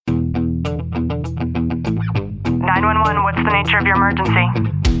911, what's the nature of your emergency?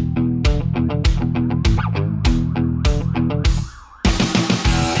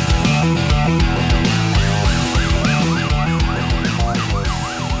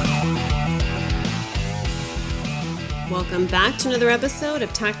 Welcome back to another episode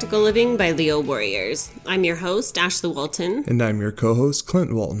of Tactical Living by Leo Warriors. I'm your host, Ashley Walton. And I'm your co-host,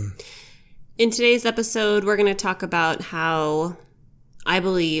 Clint Walton. In today's episode, we're going to talk about how I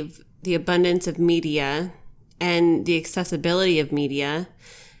believe the abundance of media and the accessibility of media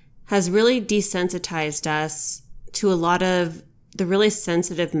has really desensitized us to a lot of the really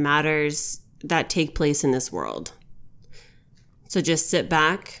sensitive matters that take place in this world. So just sit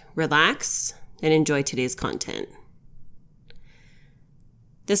back, relax, and enjoy today's content.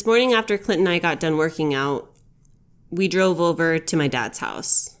 This morning after Clint and I got done working out, we drove over to my dad's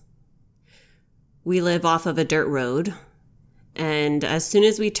house. We live off of a dirt road, and as soon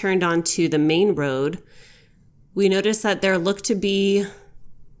as we turned onto the main road, we noticed that there looked to be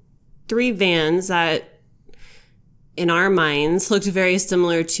 3 vans that, in our minds, looked very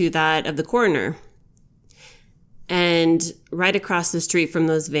similar to that of the coroner. And right across the street from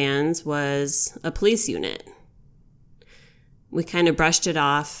those vans was a police unit. We kind of brushed it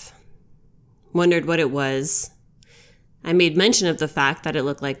off, wondered what it was. I made mention of the fact that it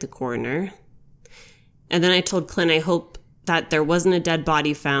looked like the coroner. And then I told Clint I hope that there wasn't a dead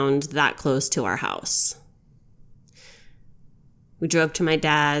body found that close to our house. We drove to my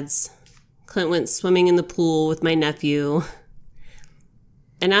dad's. Clint went swimming in the pool with my nephew.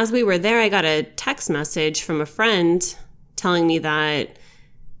 And as we were there, I got a text message from a friend telling me that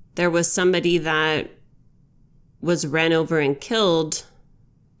there was somebody that was ran over and killed,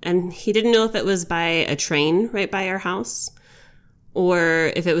 and he didn't know if it was by a train right by our house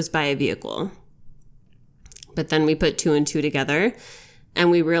or if it was by a vehicle. But then we put 2 and 2 together, and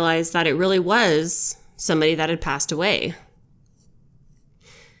we realized that it really was somebody that had passed away.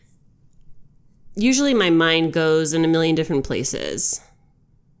 Usually my mind goes in a million different places.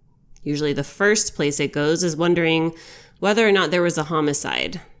 Usually the first place it goes is wondering whether or not there was a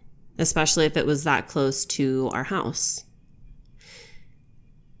homicide, especially if it was that close to our house.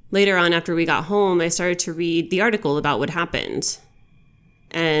 Later on, after we got home, I started to read the article about what happened.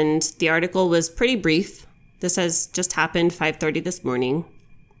 And the article was pretty brief. This has just happened 5:30 this morning.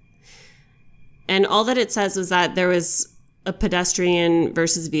 And all that it says is that there was a pedestrian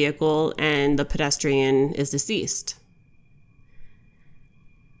versus vehicle, and the pedestrian is deceased.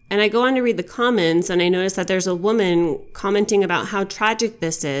 And I go on to read the comments, and I notice that there's a woman commenting about how tragic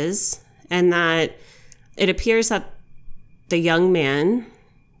this is, and that it appears that the young man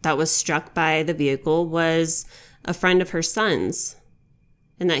that was struck by the vehicle was a friend of her son's,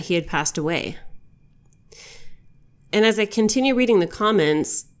 and that he had passed away. And as I continue reading the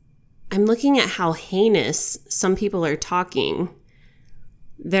comments, I'm looking at how heinous some people are talking.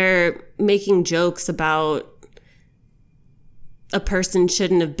 They're making jokes about a person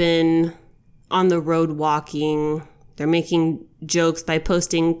shouldn't have been on the road walking. They're making jokes by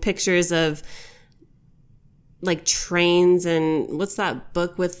posting pictures of like trains and what's that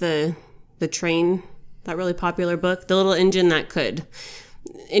book with the train, that really popular book, The Little Engine That Could.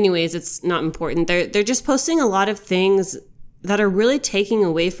 Anyways, it's not important. They're just posting a lot of things that are really taking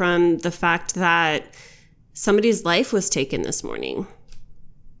away from the fact that somebody's life was taken this morning.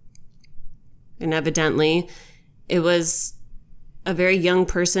 And evidently, it was a very young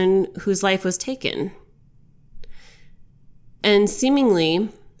person whose life was taken. And seemingly,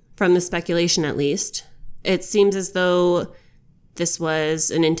 from the speculation at least, it seems as though this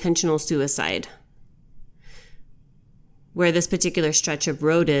was an intentional suicide. Where this particular stretch of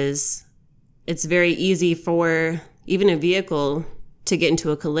road is, it's very easy for even a vehicle to get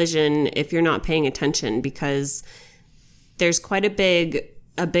into a collision if you're not paying attention, because there's quite a big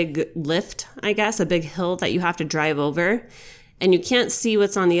lift, I guess, a big hill that you have to drive over. And you can't see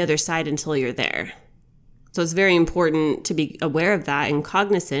what's on the other side until you're there. So it's very important to be aware of that and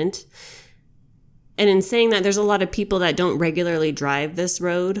cognizant. And in saying that, there's a lot of people that don't regularly drive this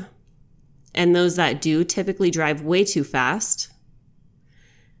road. And those that do typically drive way too fast.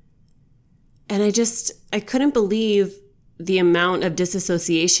 And I couldn't believe the amount of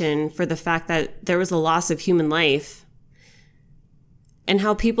disassociation for the fact that there was a loss of human life. And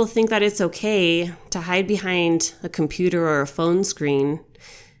how people think that it's okay to hide behind a computer or a phone screen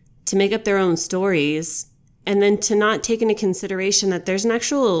to make up their own stories, and then to not take into consideration that there's an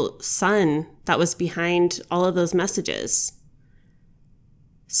actual son that was behind all of those messages.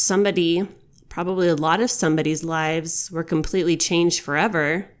 Somebody, probably a lot of somebody's lives were completely changed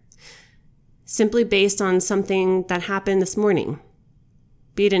forever simply based on something that happened this morning,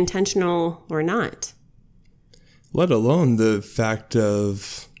 be it intentional or not. let alone the fact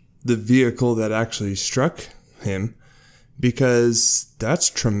of the vehicle that actually struck him, because that's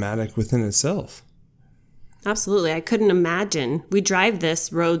traumatic within itself. Absolutely. I couldn't imagine. We drive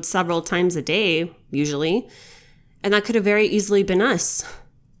this road several times a day, usually, and that could have very easily been us.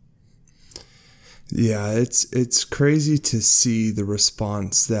 Yeah, it's crazy to see the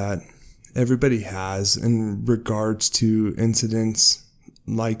response that everybody has in regards to incidents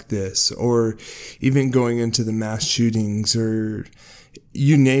like this, or even going into the mass shootings, or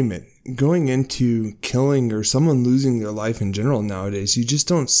you name it, going into killing or someone losing their life in general nowadays. You just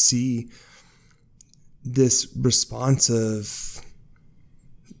don't see this response of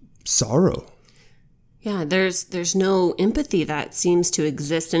sorrow. Yeah, there's no empathy that seems to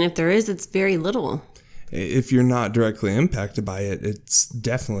exist, and if there is, it's very little. If you're not directly impacted by it, it's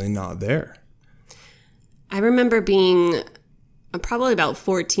definitely not there. I remember being probably about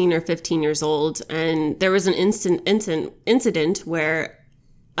 14 or 15 years old, and there was an incident where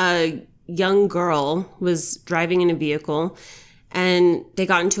a young girl was driving in a vehicle, and they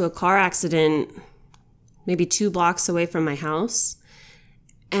got into a car accident maybe 2 blocks away from my house.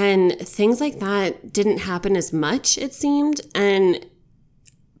 And things like that didn't happen as much, it seemed. And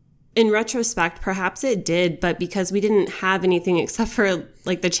in retrospect, perhaps it did, but because we didn't have anything except for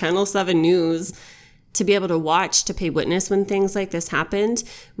like the Channel 7 news to be able to watch, to pay witness when things like this happened,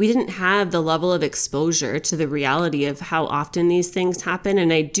 we didn't have the level of exposure to the reality of how often these things happen.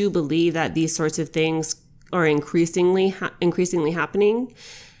 And I do believe that these sorts of things are increasingly happening.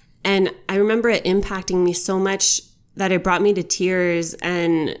 And I remember it impacting me so much that it brought me to tears.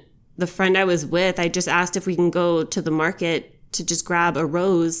 And the friend I was with, I just asked if we can go to the market to just grab a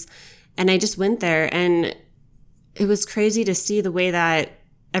rose. And I just went there, and it was crazy to see the way that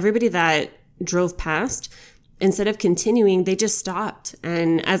everybody that drove past, instead of continuing, they just stopped.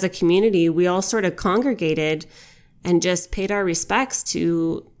 And as a community, we all sort of congregated and just paid our respects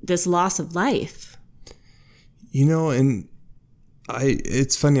to this loss of life. You know, and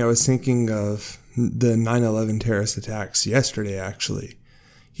it's funny, I was thinking of the 9/11 terrorist attacks yesterday, actually.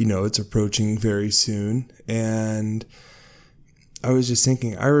 You know, it's approaching very soon. And I was just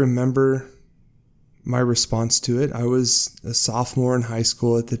thinking, I remember my response to it. I was a sophomore in high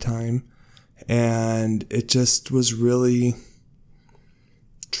school at the time, and it just was really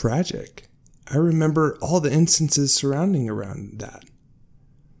tragic. I remember all the instances surrounding around that.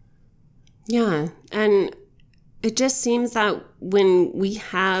 Yeah, and it just seems that when we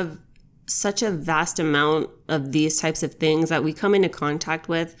have such a vast amount of these types of things that we come into contact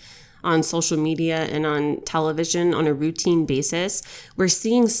with on social media and on television on a routine basis, we're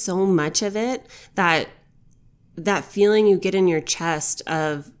seeing so much of it that that feeling you get in your chest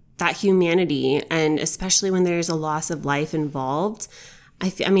of that humanity, and especially when there's a loss of life involved,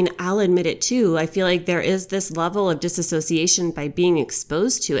 I mean, I'll admit it too. I feel like there is this level of disassociation by being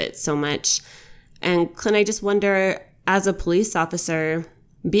exposed to it so much. And Clint, I just wonder, as a police officer,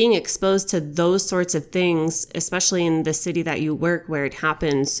 being exposed to those sorts of things, especially in the city that you work where it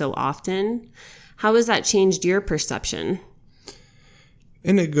happens so often, how has that changed your perception?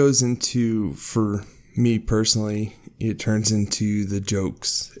 And it goes into, for me personally, it turns into the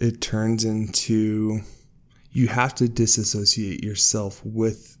jokes. It turns into, you have to disassociate yourself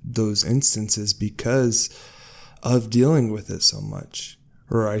with those instances because of dealing with it so much.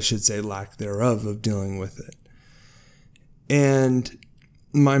 Or I should say lack thereof of dealing with it. And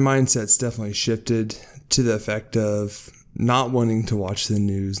my mindset's definitely shifted to the effect of not wanting to watch the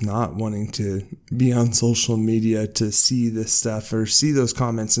news, not wanting to be on social media to see this stuff or see those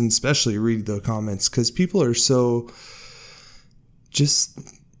comments, and especially read the comments, because people are so just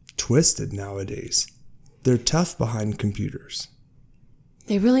twisted nowadays. They're tough behind computers.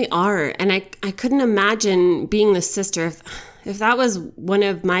 They really are. And I couldn't imagine being the sister if that was one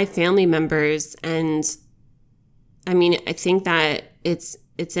of my family members. And I mean, I think that it's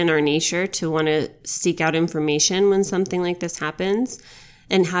in our nature to want to seek out information when something like this happens,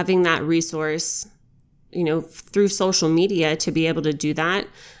 and having that resource, you know, through social media to be able to do that.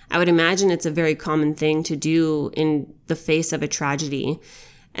 I would imagine it's a very common thing to do in the face of a tragedy.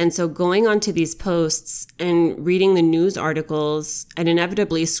 And so going onto these posts and reading the news articles and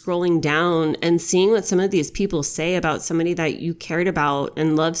inevitably scrolling down and seeing what some of these people say about somebody that you cared about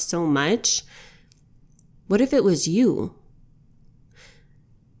and loved so much, what if it was you?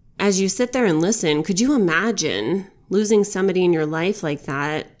 As you sit there and listen, could you imagine losing somebody in your life like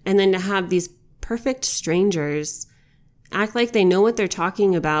that, and then to have these perfect strangers act like they know what they're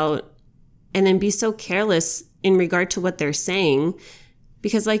talking about and then be so careless in regard to what they're saying?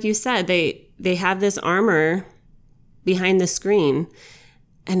 Because like you said, they have this armor behind the screen.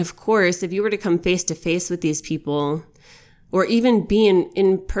 And of course, if you were to come face to face with these people or even be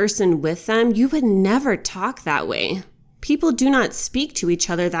in person with them, you would never talk that way. People do not speak to each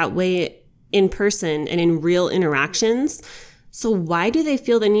other that way in person and in real interactions. So why do they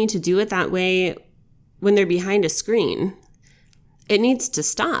feel the need to do it that way when they're behind a screen? It needs to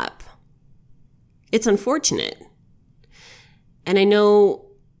stop. It's unfortunate. And I know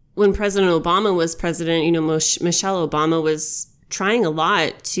when President Obama was president, Michelle Obama was trying a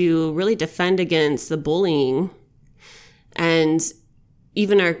lot to really defend against the bullying. And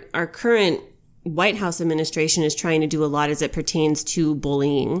even our current White House administration is trying to do a lot as it pertains to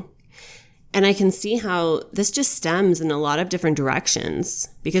bullying. And I can see how this just stems in a lot of different directions,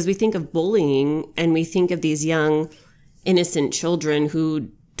 because we think of bullying and we think of these young, innocent children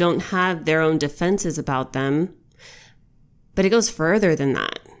who don't have their own defenses about them. But it goes further than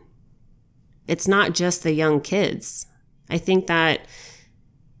that. It's not just the young kids. I think that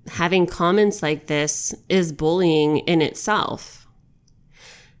having comments like this is bullying in itself.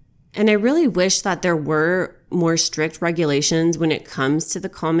 And I really wish that there were more strict regulations when it comes to the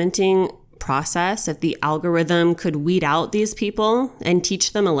commenting process. If the algorithm could weed out these people and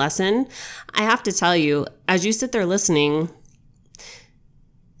teach them a lesson. I have to tell you, as you sit there listening,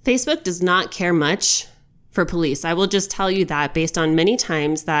 Facebook does not care much for police. I will just tell you that based on many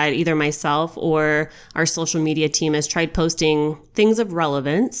times that either myself or our social media team has tried posting things of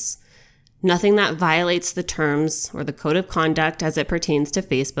relevance, nothing that violates the terms or the code of conduct as it pertains to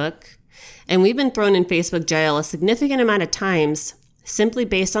Facebook. And we've been thrown in Facebook jail a significant amount of times simply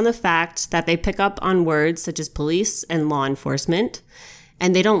based on the fact that they pick up on words such as police and law enforcement,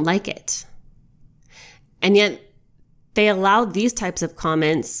 and they don't like it. And yet they allow these types of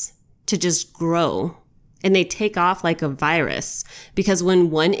comments to just grow. And they take off like a virus, because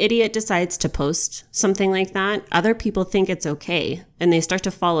when one idiot decides to post something like that, other people think it's okay and they start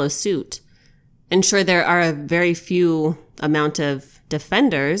to follow suit. And sure, there are a very few amount of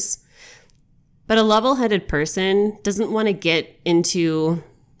defenders, but a level-headed person doesn't want to get into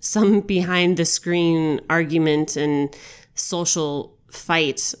some behind the screen argument and social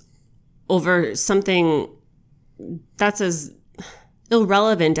fight over something that's as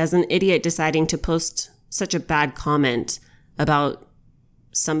irrelevant as an idiot deciding to post such a bad comment about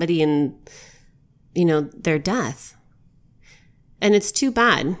somebody and, their death. And it's too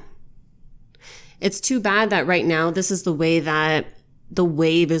bad. It's too bad that right now this is the way that the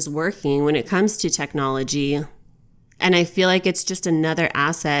wave is working when it comes to technology. And I feel like it's just another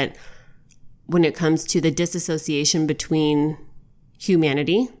asset when it comes to the disassociation between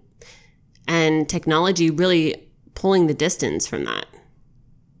humanity and technology really pulling the distance from that.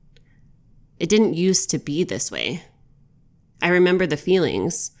 It didn't used to be this way. I remember the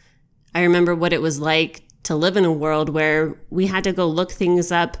feelings. I remember what it was like to live in a world where we had to go look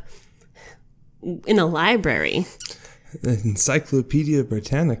things up in a library. Encyclopedia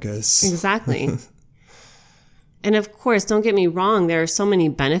Britannicus. Exactly. And of course, don't get me wrong, there are so many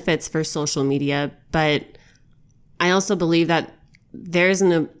benefits for social media, but I also believe that there's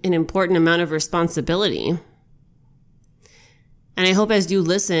an important amount of responsibility. And I hope as you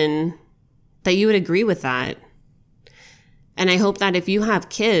listen that you would agree with that. And I hope that if you have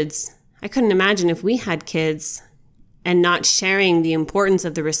kids, I couldn't imagine if we had kids and not sharing the importance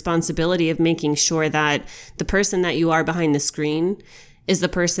of the responsibility of making sure that the person that you are behind the screen is the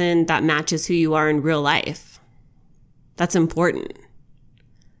person that matches who you are in real life. That's important.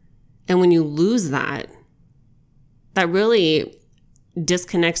 And when you lose that, that really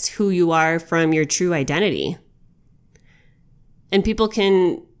disconnects who you are from your true identity. And people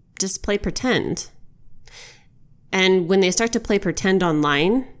can just play pretend. And when they start to play pretend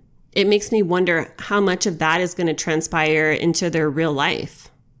online, it makes me wonder how much of that is going to transpire into their real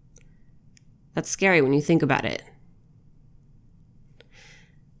life. That's scary when you think about it.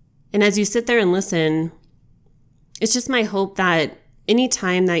 And as you sit there and listen, it's just my hope that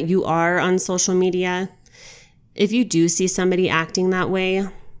anytime that you are on social media, if you do see somebody acting that way,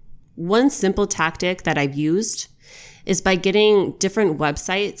 one simple tactic that I've used is by getting different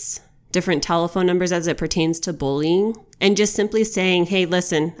websites, different telephone numbers as it pertains to bullying, and just simply saying, hey,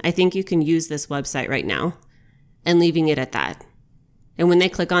 listen, I think you can use this website right now, and leaving it at that. And when they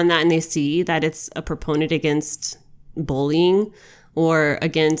click on that and they see that it's a proponent against bullying or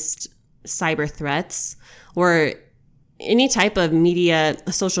against cyber threats or any type of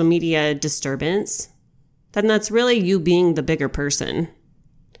social media disturbance, then that's really you being the bigger person.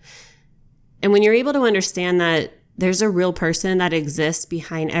 And when you're able to understand that there's a real person that exists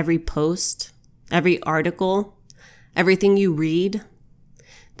behind every post, every article, everything you read.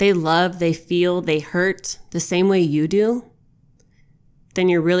 They love, they feel, they hurt the same way you do. then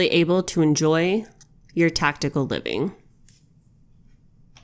you're really able to enjoy your tactical living.